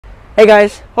Hey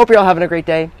guys, hope you're all having a great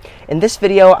day. In this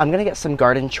video, I'm gonna get some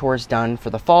garden chores done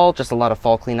for the fall, just a lot of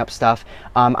fall cleanup stuff.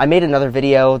 I made another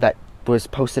video that was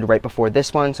posted right before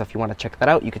this one, so if you want to check that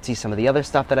out, you could see some of the other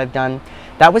stuff that I've done.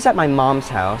 That was at my mom's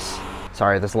house.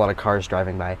 Sorry, there's a lot of cars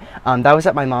driving by. That was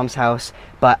at my mom's house,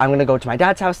 but I'm gonna go to my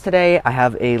dad's house today. I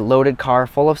have a loaded car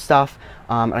full of stuff,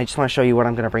 and I just wanna show you what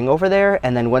I'm gonna bring over there,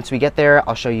 and then once we get there,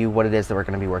 I'll show you what it is that we're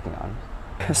gonna be working on.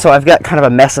 So I've got kind of a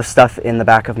mess of stuff in the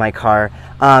back of my car.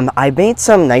 I made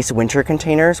some nice winter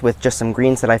containers with just some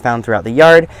greens that I found throughout the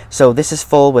yard. So this is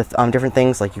full with different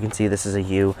things, like you can see this is a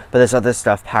U, but there's other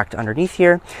stuff packed underneath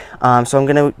here. So I'm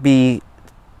going to be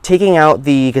taking out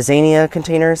the gazania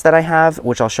containers that I have,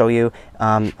 which I'll show you,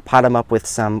 pot them up with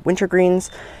some winter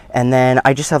greens. And then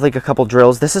I just have like a couple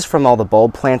drills. This is from all the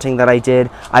bulb planting that I did.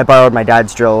 I borrowed my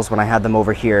dad's drills when I had them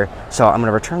over here, so I'm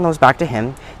gonna return those back to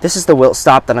him. This is the wilt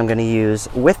stop that I'm gonna use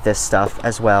with this stuff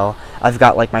as well. I've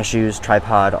got like my shoes,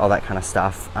 tripod, all that kind of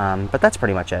stuff, but that's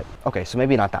pretty much it. Okay, so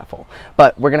maybe not that full,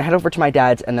 but we're gonna head over to my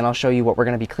dad's and then I'll show you what we're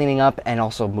gonna be cleaning up and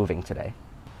also moving today.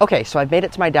 Okay, so I've made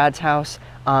it to my dad's house.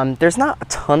 There's not a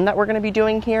ton that we're gonna be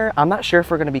doing here. I'm not sure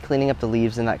if we're gonna be cleaning up the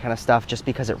leaves and that kind of stuff just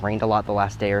because it rained a lot the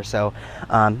last day or so.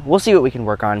 We'll see what we can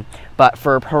work on. But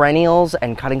for perennials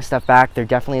and cutting stuff back, there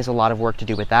definitely is a lot of work to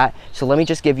do with that. So let me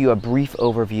just give you a brief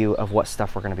overview of what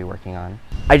stuff we're gonna be working on.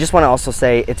 I just wanna also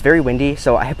say it's very windy,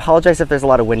 so I apologize if there's a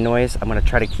lot of wind noise. I'm gonna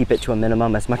try to keep it to a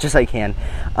minimum as much as I can.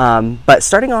 But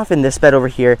starting off in this bed over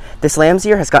here, this lamb's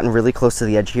ear has gotten really close to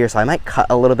the edge here, so I might cut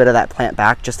a little bit of that plant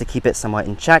back just to keep it somewhat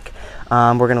in check.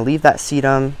 We're gonna leave that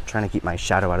sedum, trying to keep my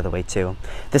shadow out of the way too.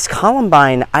 This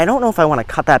columbine, I don't know if I wanna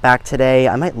cut that back today.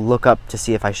 I might look up to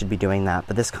see if I should be doing that,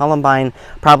 but this columbine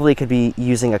probably could be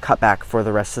using a cutback for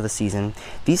the rest of the season.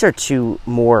 These are two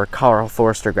more Carl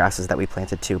Forester grasses that we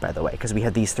planted too, by the way, because we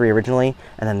had these three originally,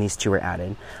 and then these two were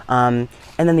added. And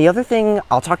then the other thing,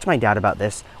 I'll talk to my dad about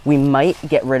this, we might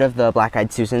get rid of the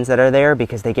black-eyed Susans that are there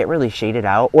because they get really shaded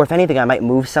out, or if anything, I might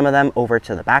move some of them over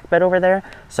to the back bed over there,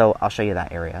 so I'll show you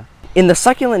that area. In the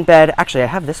succulent bed, actually I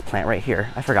have this plant right here,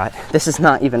 I forgot. This is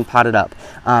not even potted up.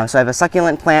 So I have a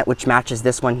succulent plant which matches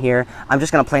this one here. I'm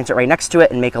just gonna plant it right next to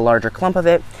it and make a larger clump of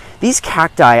it. These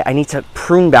cacti I need to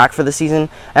prune back for the season.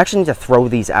 I actually need to throw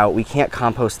these out. We can't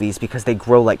compost these because they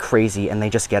grow like crazy and they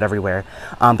just get everywhere.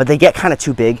 But they get kind of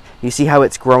too big. You see how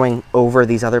it's growing over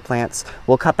these other plants?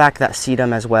 We'll cut back that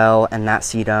sedum as well and that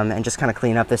sedum and just kind of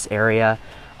clean up this area.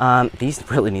 These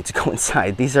really need to go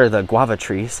inside. These are the guava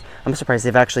trees. I'm surprised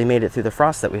they've actually made it through the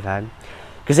frost that we've had.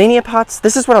 Gazania pots,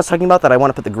 this is what I was talking about that I want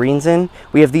to put the greens in.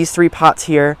 We have these three pots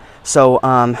here, so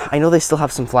I know they still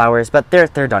have some flowers, but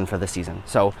they're done for the season.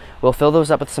 So we'll fill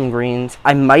those up with some greens.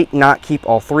 I might not keep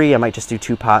all three, I might just do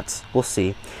 2 pots. We'll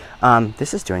see.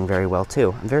 This is doing very well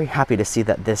too. I'm very happy to see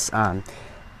that this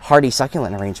hardy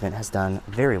succulent arrangement has done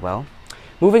very well.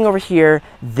 Moving over here,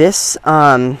 this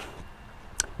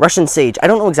Russian sage. I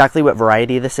don't know exactly what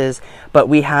variety this is, but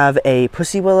we have a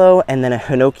pussy willow and then a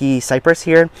hinoki cypress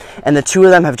here, and the two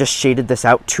of them have just shaded this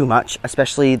out too much,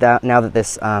 especially now that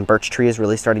this birch tree is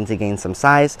really starting to gain some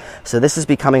size. So this is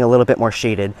becoming a little bit more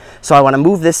shaded. So I want to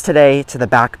move this today to the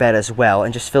back bed as well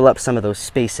and just fill up some of those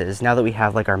spaces now that we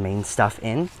have like our main stuff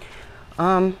in.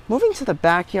 Moving to the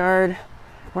backyard,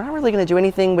 we're not really going to do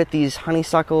anything with these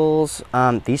honeysuckles.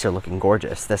 These are looking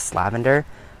gorgeous. This lavender,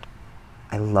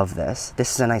 I love this.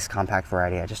 This is a nice compact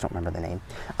variety. I just don't remember the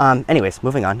name. Anyways,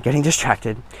 moving on, getting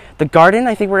distracted. The garden,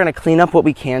 I think we're gonna clean up what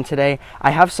we can today.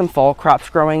 I have some fall crops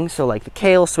growing, so like the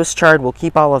kale, Swiss chard, we'll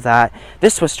keep all of that.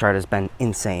 This Swiss chard has been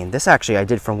insane. This actually I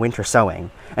did from winter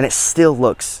sowing, and it still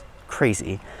looks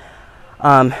crazy.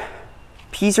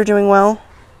 Peas are doing well.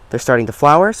 They're starting to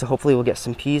flower, so hopefully we'll get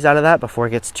some peas out of that before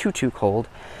it gets too cold.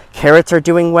 Carrots are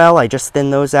doing well. I just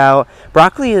thinned those out.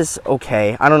 Broccoli is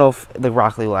okay. I don't know if the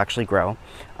broccoli will actually grow.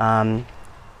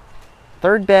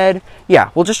 Third bed,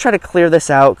 yeah, we'll just try to clear this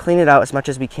out, clean it out as much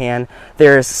as we can.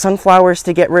 There's sunflowers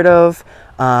to get rid of.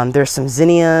 There's some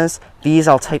zinnias. These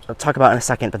I'll talk about in a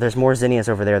second, but there's more zinnias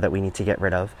over there that we need to get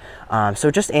rid of.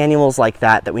 So just annuals like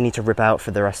that we need to rip out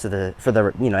for the rest of the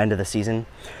end of the season.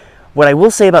 What I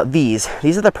will say about these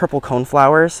are the purple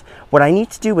coneflowers. What I need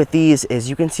to do with these is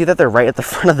you can see that they're right at the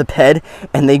front of the bed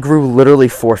and they grew literally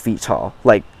 4 feet tall,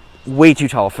 like way too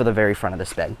tall for the very front of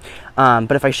this bed.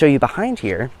 But if I show you behind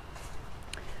here,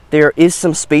 there is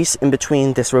some space in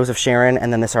between this Rose of Sharon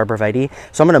and then this Arborvitae.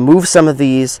 So I'm gonna move some of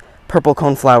these purple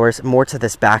coneflowers more to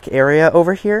this back area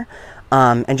over here.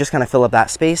 And just kind of fill up that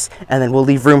space, and then we'll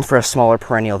leave room for a smaller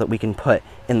perennial that we can put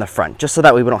in the front, just so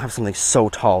that way we don't have something so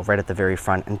tall right at the very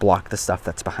front and block the stuff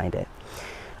that's behind it.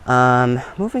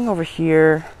 Moving over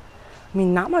here, I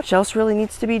mean, not much else really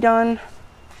needs to be done.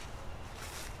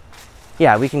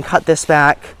 yeah, we can cut this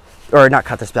back, or not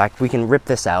cut this back, we can rip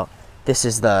this out. This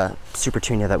is the Super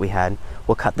Tunia that we had.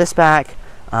 We'll cut this back.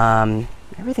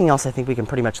 Everything else I think we can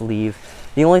pretty much leave.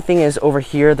 The only thing is over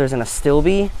here, there's an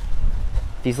Astilbe,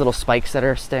 these little spikes that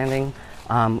are standing.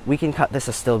 We can cut this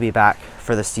Astilbe back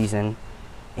for the season,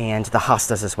 and the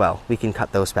hostas as well. We can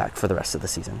cut those back for the rest of the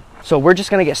season. So we're just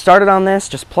gonna get started on this,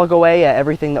 just plug away at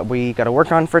everything that we gotta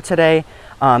work on for today.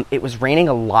 It was raining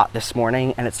a lot this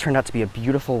morning, and it's turned out to be a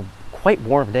beautiful, quite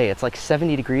warm day. It's like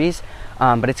 70 degrees,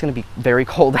 but it's gonna be very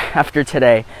cold after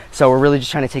today. So we're really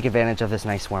just trying to take advantage of this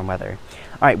nice warm weather.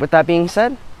 All right, with that being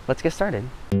said, let's get started.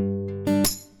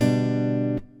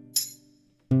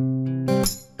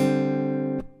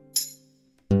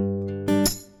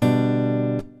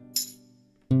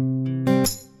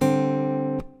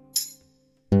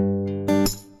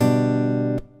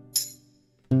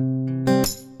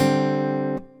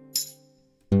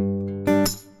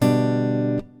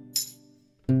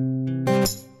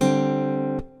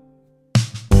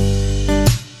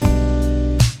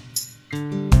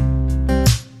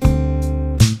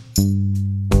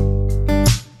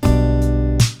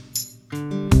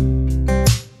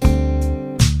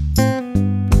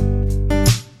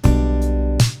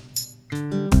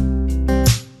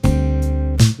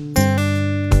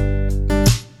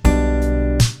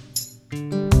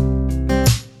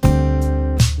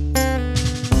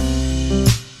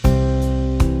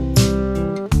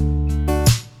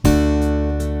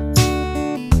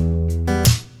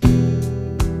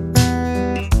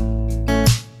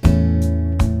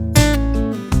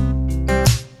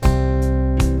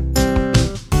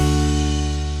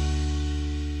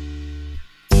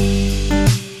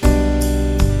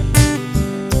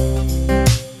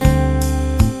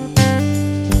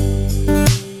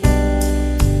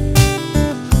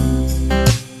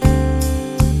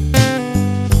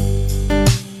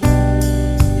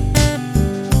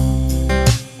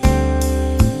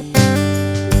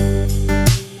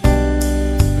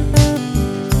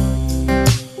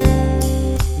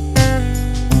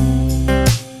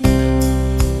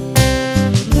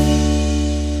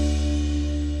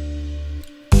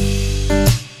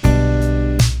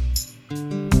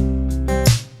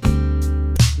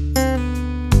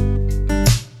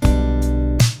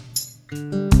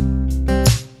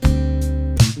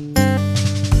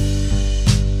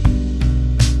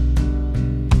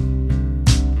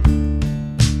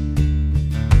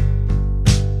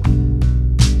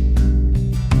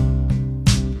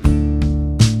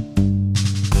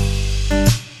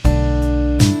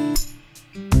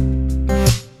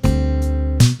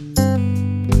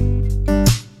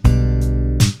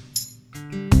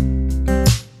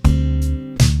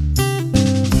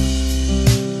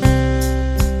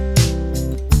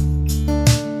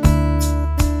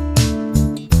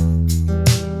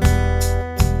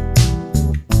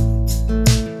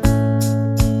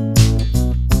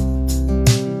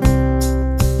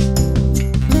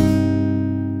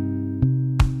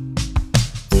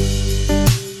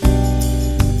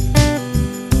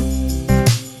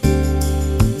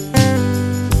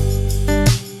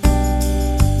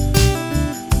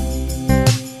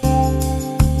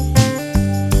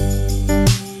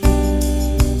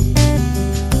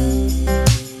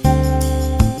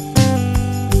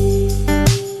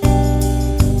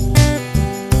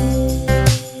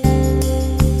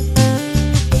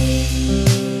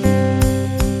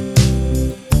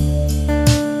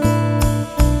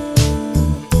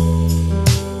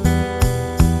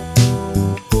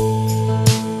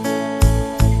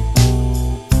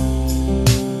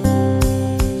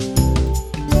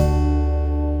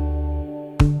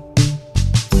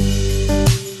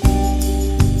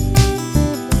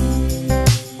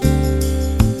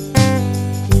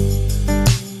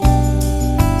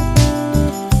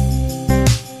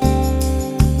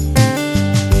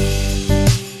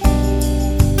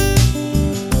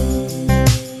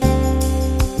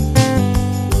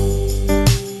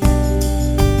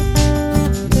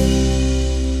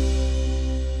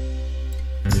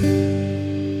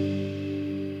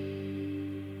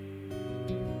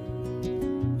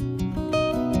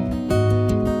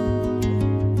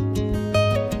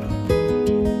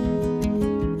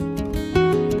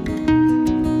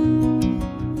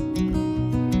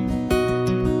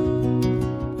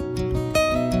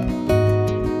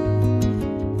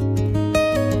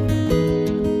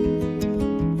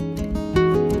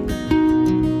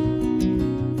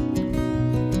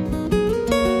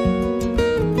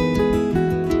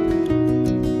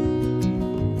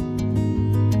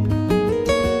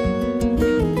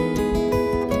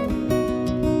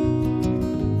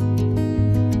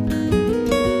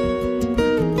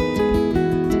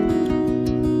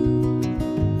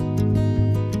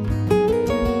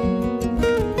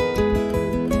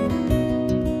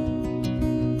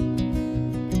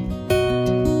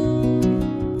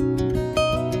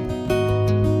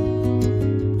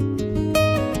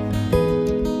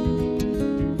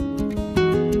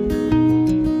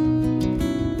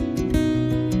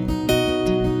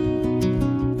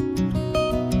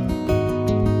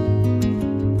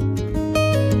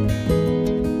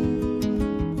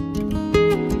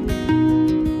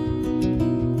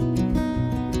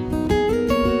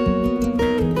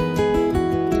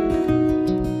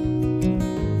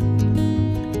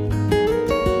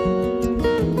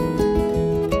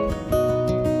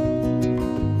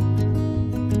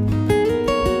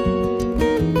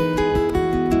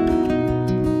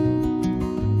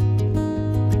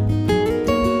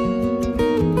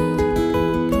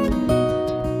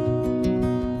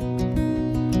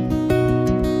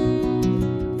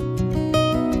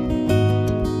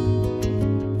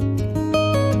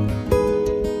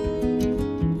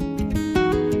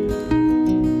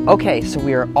 Okay, so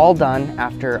we are all done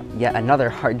after yet another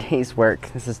hard day's work.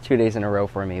 This is 2 days in a row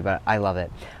for me, but I love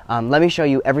it. Let me show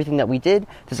you everything that we did.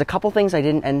 There's a couple things I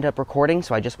didn't end up recording,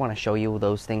 so I just want to show you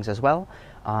those things as well,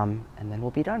 and then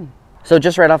we'll be done. So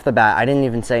just right off the bat, I didn't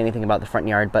even say anything about the front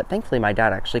yard, but thankfully my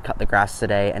dad actually cut the grass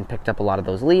today and picked up a lot of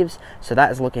those leaves, so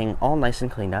that is looking all nice and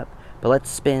cleaned up. But let's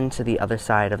spin to the other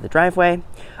side of the driveway.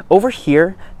 Over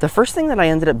here, the first thing that I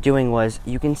ended up doing was,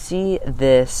 you can see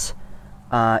this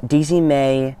Daisy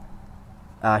May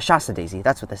Shasta daisy,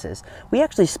 that's what this is. We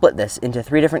actually split this into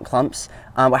 3 different clumps.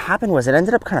 What happened was it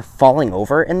ended up kind of falling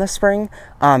over in the spring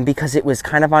because it was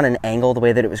kind of on an angle the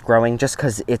way that it was growing, just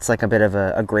because it's like a bit of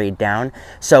a grade down.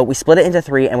 So we split it into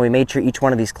 3 and we made sure each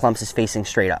one of these clumps is facing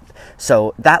straight up.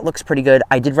 So that looks pretty good.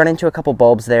 I did run into a couple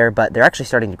bulbs there, but they're actually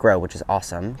starting to grow, which is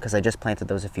awesome because I just planted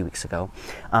those a few weeks ago.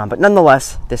 But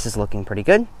nonetheless, this is looking pretty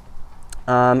good.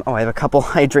 I have a couple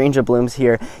hydrangea blooms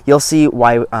here. You'll see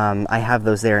why I have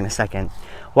those there in a second.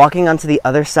 Walking onto the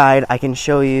other side, I can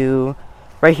show you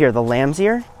right here, the lamb's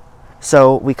ear.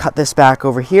 So we cut this back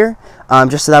over here,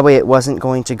 just so that way it wasn't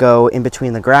going to go in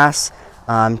between the grass.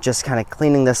 Just kind of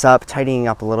cleaning this up, tidying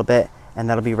up a little bit, and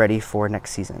that'll be ready for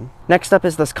next season. Next up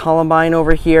is this columbine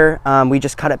over here. We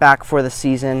just cut it back for the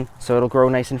season, so it'll grow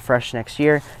nice and fresh next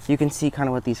year. You can see kind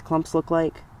of what these clumps look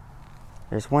like.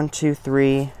 There's 1, 2,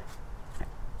 3,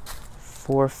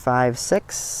 4, 5,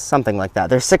 6, something like that.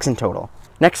 There's 6 in total.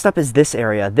 Next up is this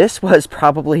area. This was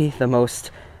probably the most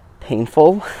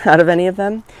painful out of any of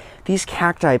them. These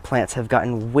cacti plants have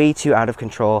gotten way too out of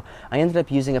control. I ended up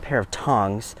using a pair of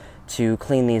tongs to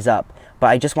clean these up, but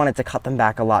I just wanted to cut them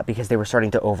back a lot because they were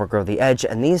starting to overgrow the edge,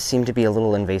 and these seem to be a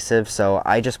little invasive, so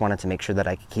I just wanted to make sure that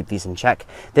I could keep these in check.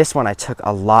 This one, I took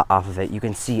a lot off of it. You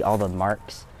can see all the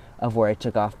marks of where I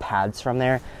took off pads from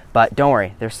there, but don't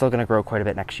worry, they're still gonna grow quite a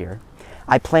bit next year.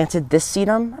 I planted this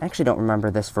sedum. I actually don't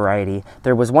remember this variety.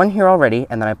 There was one here already,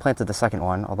 and then I planted the second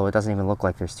one, although it doesn't even look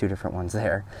like there's 2 different ones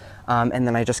there. And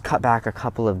then I just cut back a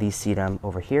couple of these sedum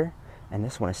over here, and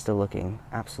this one is still looking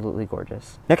absolutely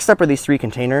gorgeous. Next up are these 3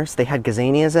 containers. They had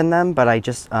gazanias in them, but I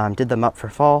just did them up for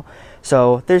fall.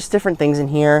 So there's different things in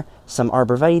here, some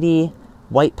arborvitae,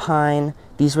 white pine.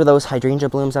 These were those hydrangea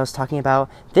blooms I was talking about.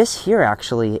 This here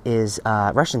actually is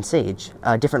Russian sage,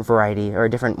 a different variety, or a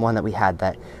different one that we had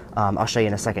that I'll show you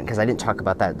in a second because I didn't talk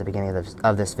about that at the beginning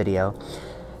of this video.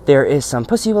 There is some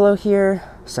pussy willow here,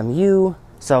 some yew,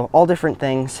 so all different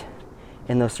things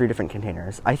in those 3 different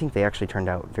containers. I think they actually turned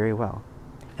out very well.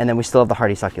 And then we still have the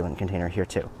hardy succulent container here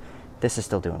too. This is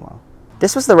still doing well.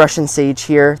 This was the Russian sage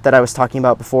here that I was talking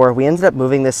about before. We ended up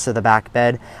moving this to the back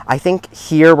bed. I think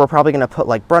here we're probably gonna put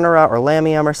like Brunnera or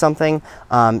Lamium or something,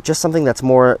 just something that's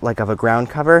more like of a ground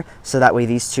cover, so that way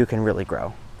these 2 can really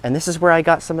grow. And this is where I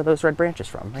got some of those red branches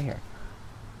from, right here.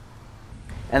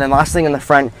 And then last thing in the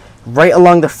front, right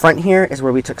along the front here is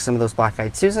where we took some of those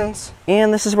black-eyed Susans.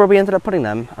 And this is where we ended up putting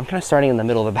them. I'm kind of starting in the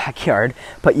middle of the backyard,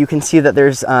 but you can see that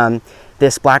there's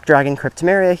this black dragon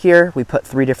cryptomeria here. We put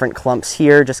 3 different clumps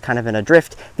here, just kind of in a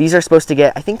drift. These are supposed to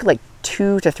get, I think, like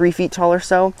 2 to 3 feet tall or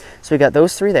so. So we got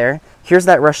those 3 there. Here's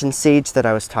that Russian sage that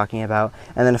I was talking about.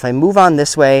 And then if I move on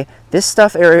this way, this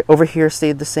stuff over here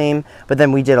stayed the same, but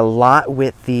then we did a lot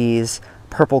with these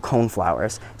purple cone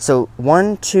flowers. So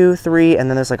 1, 2, 3, and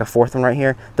then there's like a 4th one right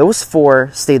here. Those 4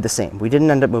 stayed the same. We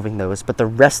didn't end up moving those, but the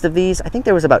rest of these, I think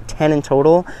there was about 10 in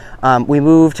total. We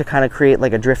moved to kind of create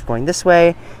like a drift going this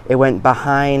way. It went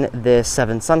behind this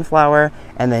 7 sunflower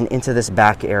and then into this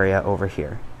back area over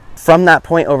here. From that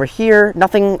point over here,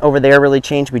 nothing over there really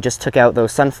changed. We just took out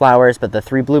those sunflowers, but the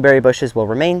 3 blueberry bushes will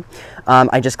remain.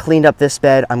 I just cleaned up this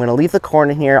bed. I'm gonna leave the corn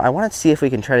in here. I wanted to see if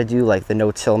we can try to do like the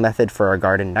no-till method for our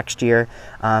garden next year.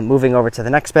 Moving over to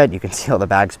the next bed, you can see all the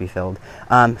bags be filled.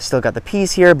 Still got the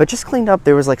peas here, but just cleaned up.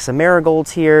 There was like some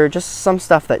marigolds here, just some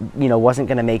stuff that, you know, wasn't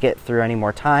gonna make it through any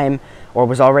more time or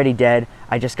was already dead.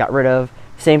 I just got rid of.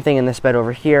 Same thing in this bed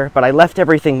over here, but I left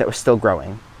everything that was still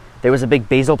growing. There was a big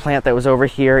basil plant that was over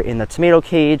here in the tomato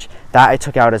cage that I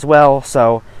took out as well.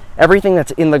 So everything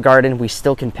that's in the garden we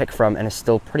still can pick from and is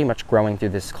still pretty much growing through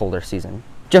this colder season.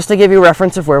 Just to give you a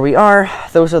reference of where we are,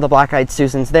 those are the black-eyed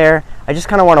Susans there. I just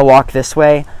kind of want to walk this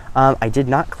way. I did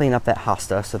not clean up that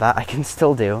hosta, so that I can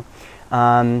still do.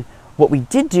 What we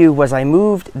did do was I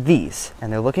moved these,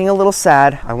 and they're looking a little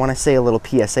sad. I want to say a little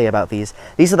PSA about these.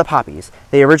 These are the poppies.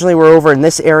 They originally were over in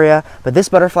this area, but this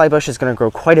butterfly bush is going to grow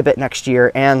quite a bit next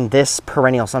year, and this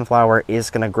perennial sunflower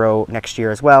is going to grow next year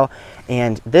as well,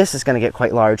 and this is going to get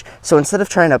quite large. So instead of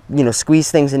trying to, you know, squeeze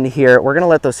things into here, we're going to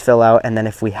let those fill out, and then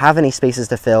if we have any spaces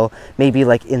to fill, maybe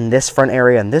like in this front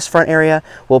area and this front area,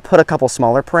 we'll put a couple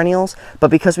smaller perennials. But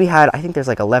because we had, I think there's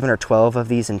like 11 or 12 of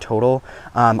these in total,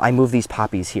 I moved these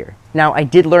poppies here. Now, I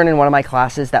did learn in one of my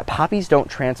classes that poppies don't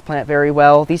transplant very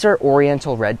well. These are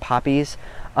Oriental red poppies.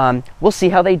 We'll see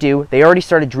how they do. They already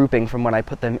started drooping from when I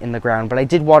put them in the ground, but I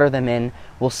did water them in.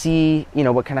 We'll see,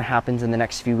 what kind of happens in the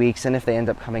next few weeks and if they end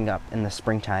up coming up in the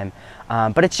springtime.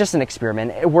 But it's just an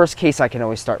experiment. Worst case, I can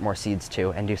always start more seeds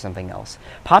too and do something else.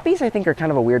 Poppies, I think, are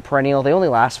kind of a weird perennial. They only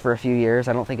last for a few years.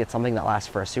 I don't think it's something that lasts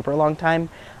for a super long time.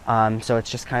 So it's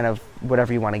just kind of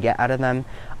whatever you want to get out of them.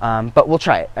 But we'll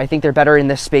try it. I think they're better in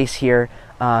this space here.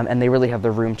 And they really have the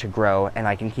room to grow, and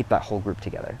I can keep that whole group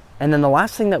together. And then the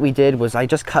last thing that we did was I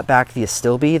just cut back the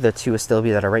astilbe, the 2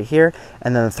 astilbe that are right here,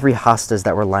 and then the 3 hostas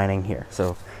that were lining here.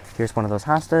 So here's one of those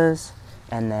hostas,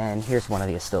 and then here's one of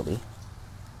the astilbe.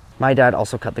 My dad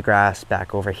also cut the grass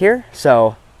back over here,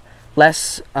 so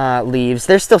less leaves.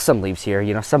 There's still some leaves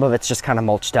here, some of it's just kind of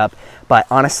mulched up, but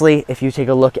honestly, if you take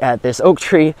a look at this oak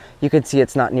tree, you can see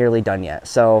it's not nearly done yet.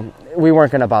 So we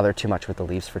weren't going to bother too much with the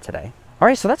leaves for today. All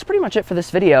right, so that's pretty much it for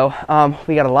this video.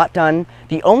 We got a lot done.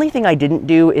 The only thing I didn't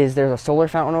do is there's a solar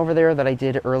fountain over there that I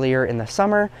did earlier in the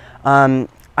summer.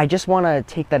 I just want to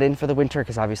take that in for the winter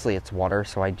because obviously it's water,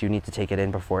 so I do need to take it in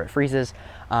before it freezes.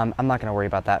 I'm not going to worry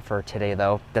about that for today,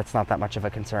 though. That's not that much of a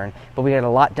concern. But we got a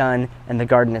lot done, and the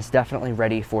garden is definitely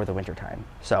ready for the winter time.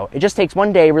 So it just takes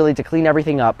one day, really, to clean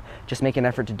everything up. Just make an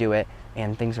effort to do it,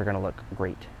 and things are going to look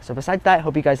great. So besides that, I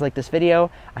hope you guys like this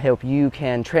video. I hope you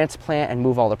can transplant and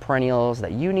move all the perennials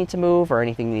that you need to move or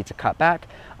anything you need to cut back.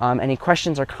 Any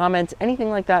questions or comments, anything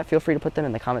like that, feel free to put them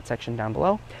in the comment section down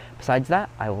below. Besides that,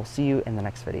 I will see you in the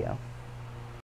next video.